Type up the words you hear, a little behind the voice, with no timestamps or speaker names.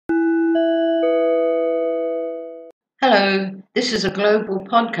Hello, this is a global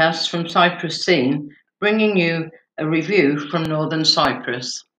podcast from Cyprus Scene, bringing you a review from Northern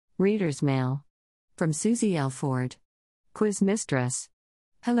Cyprus. Reader's Mail. From Susie L. Ford. Quiz Mistress.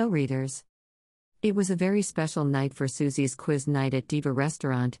 Hello, readers. It was a very special night for Susie's quiz night at Diiva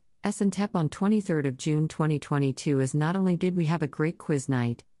Restaurant, Esentep on 23rd of June 2022, as not only did we have a great quiz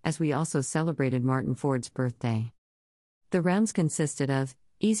night, as we also celebrated Martin Ford's birthday. The rounds consisted of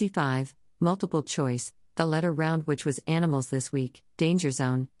Easy 5, Multiple Choice, the letter round, which was Animals this week, Danger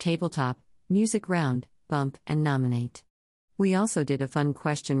Zone, Tabletop, Music Round, Bump, and Nominate. We also did a fun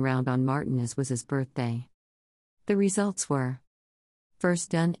question round on Martin, as was his birthday. The results were: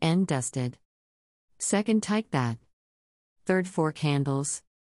 first, Done and Dusted. Second, Tyke That. Third, Fork Handles.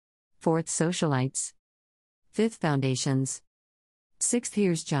 Fourth, Socialites. Fifth, Foundations. Sixth,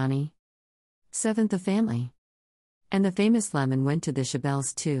 Here's Johnny. Seventh, The Family. And the famous lemon went to the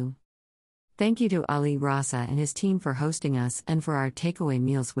Chabelles too. Thank you to Ali Rasa and his team for hosting us and for our takeaway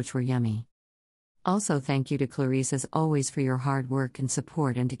meals, which were yummy. Also, thank you to Clarice as always for your hard work and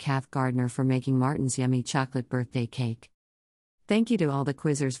support, and to Kath Gardner for making Martin's yummy chocolate birthday cake. Thank you to all the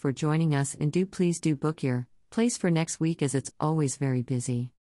quizzers for joining us, and please do book your place for next week, as it's always very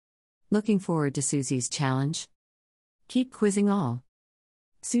busy. Looking forward to Susie's challenge. Keep quizzing all.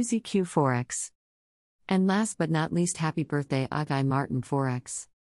 Susie Q4X. And last but not least, happy birthday Agai Martin 4X.